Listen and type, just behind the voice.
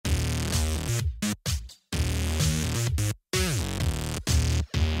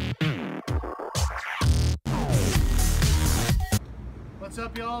What's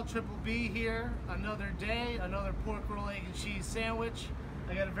up, y'all? Triple B here. Another day, another pork roll, egg and cheese sandwich.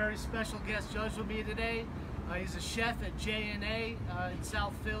 I got a very special guest judge with me today. He's a chef at J&A in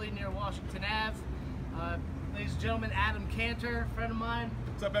South Philly near Washington Ave. Ladies and gentlemen, Adam Kanter, friend of mine.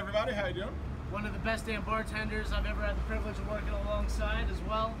 What's up, everybody? How you doing? One of the best damn bartenders I've ever had the privilege of working alongside as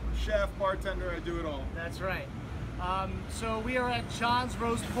well. Chef, bartender, I do it all. That's right. So we are at John's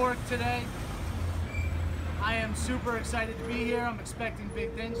Roast Pork today. I am super excited to be here. I'm expecting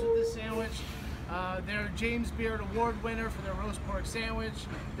big things with this sandwich. They're James Beard Award winner for their roast pork sandwich.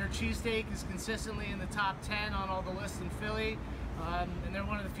 Their cheesesteak is consistently in the top 10 on all the lists in Philly. And they're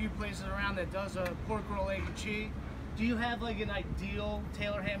one of the few places around that does a pork roll, egg and cheese. Do you have like an ideal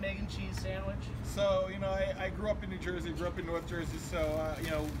Taylor ham, egg and cheese sandwich? So, you know, I grew up in New Jersey, grew up in North Jersey, so, you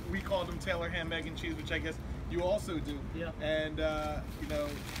know, we called them Taylor ham, egg and cheese, which I guess you also do. Yeah. And, you know,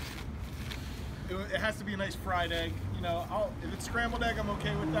 it has to be a nice fried egg. You know, if it's scrambled egg, I'm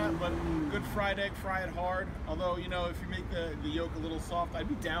okay with that, but good fried egg, fry it hard. Although, you know, if you make the yolk a little soft, I'd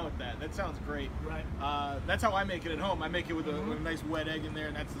be down with that. That sounds great. Right. That's how I make it at home. I make it with a nice wet egg in there,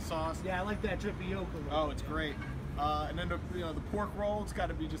 and that's the sauce. Yeah, I like that drippy yolk a little. Oh, it's great. And then the pork roll, it's got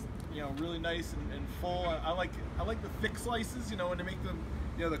to be just, you know, really nice and full. I like the thick slices. You know, when they make them,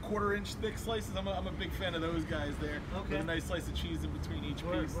 you know, the 1/4-inch thick slices. I'm a big fan of those guys there. Okay. With a nice slice of cheese in between each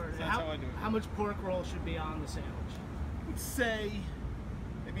piece. So that's how I do it. How much pork roll should be on the sandwich? I would say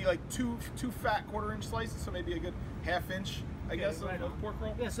maybe like two fat 1/4-inch slices, so maybe a good 1/2 inch, I guess, right of pork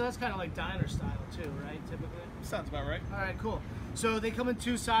roll. Yeah, so that's kind of like diner style too, right? Typically. Sounds about right. All right, cool. So they come in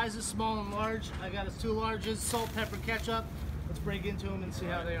two sizes, small and large. I got us 2 larges, salt, pepper, ketchup. Let's break into them and see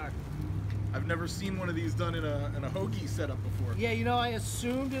how they are. I've never seen one of these done in a hoagie setup before. Yeah, you know, I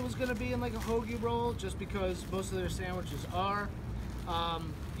assumed it was going to be in like a hoagie roll just because most of their sandwiches are.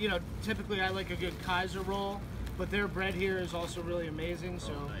 You know, typically I like a good Kaiser roll, but their bread here is also really amazing,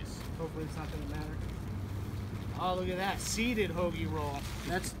 so nice. Hopefully it's not going to matter. Oh, look at that, seeded hoagie roll.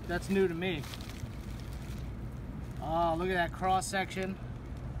 That's new to me. Oh, look at that cross section.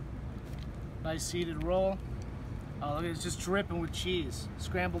 Nice seeded roll. Oh, look at it, it's just dripping with cheese.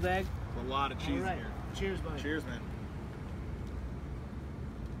 Scrambled egg. A lot of cheese in here. Cheers, buddy. Cheers, man.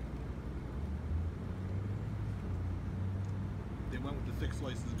 They went with the thick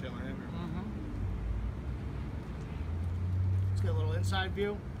slices of Taylor ham here. Let's get a little inside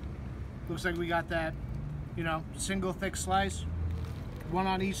view. Looks like we got that, you know, single thick slice, one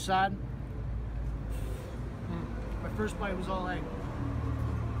on each side. My first bite was all egg.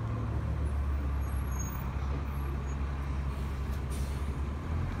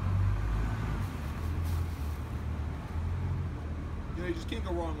 You know, you just can't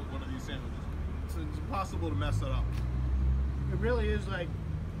go wrong with one of these sandwiches. It's impossible to mess it up. It really is like,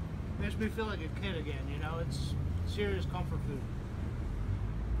 makes me feel like a kid again, you know? It's serious comfort food.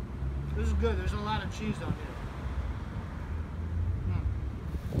 This is good. There's a lot of cheese on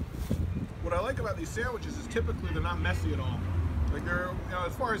here. What I like about these sandwiches is typically they're not messy at all. Like they're, you know,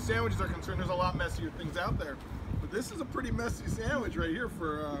 as far as sandwiches are concerned, there's a lot messier things out there. But this is a pretty messy sandwich right here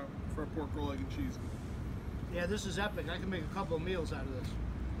for a pork roll, egg and cheese. Yeah, this is epic. I can make a couple of meals out of this.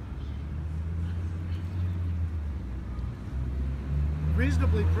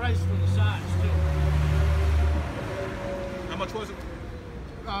 Reasonably priced for the size, too. How much was it?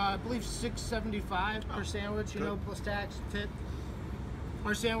 I believe $6.75 per sandwich, you know, plus tax, tip.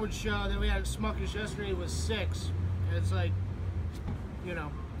 Our sandwich that we had at Smucker's yesterday was $6, and it's like, you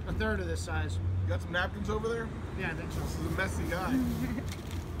know, a third of this size. You got some napkins over there? Yeah, I think so. This is a messy guy.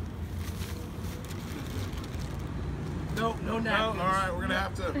 No napkins. No? All right, we're gonna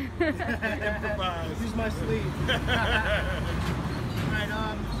have to improvise. Use my sleeve. All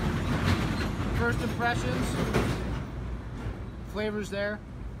right, first impressions. Flavors there.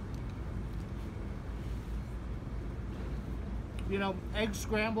 You know, egg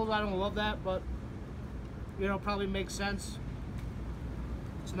scrambled, I don't love that, but, you know, probably makes sense.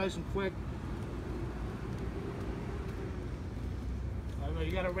 It's nice and quick. I don't know,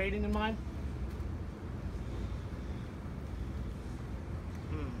 you got a rating in mind?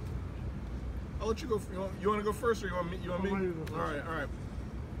 I'll let you go. You want to go first, or you want me? You want me? I want you to go first. All right.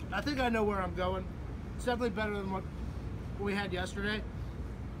 I think I know where I'm going. It's definitely better than what we had yesterday.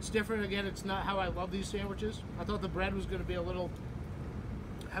 It's different. Again, it's not how I love these sandwiches. I thought the bread was going to be a little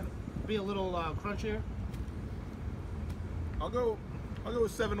crunchier. I'll go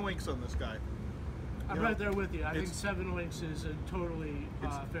with 7 winks on this guy. I'm right there with you. I think 7 winks is a totally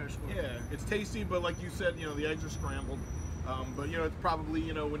fair score. Yeah, it's tasty, but like you said, you know, the eggs are scrambled. But you know, it's probably,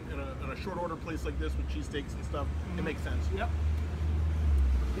 you know, in a short order place like this with cheesesteaks and stuff, it makes sense. Yep.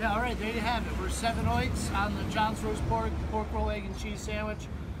 Yeah, all right, there you have it. We're 7 oints on the John's Roast Pork roll, egg, and cheese sandwich.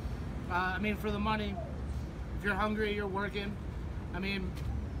 I mean, for the money, if you're hungry, you're working. I mean,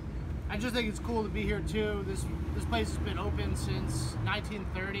 I just think it's cool to be here too. This place has been open since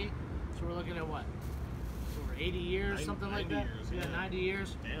 1930, so we're looking at what? Over 80 years, something like that? Years, yeah, 90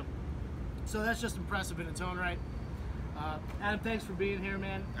 years. Damn. So that's just impressive in its own right. Adam, thanks for being here,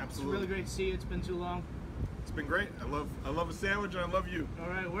 man. Absolutely. It's really great to see you. It's been too long. It's been great. I love a sandwich and I love you. All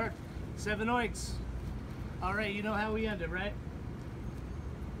right, work. 7 oints. All right, you know how we end it, right?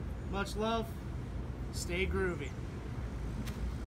 Much love. Stay groovy.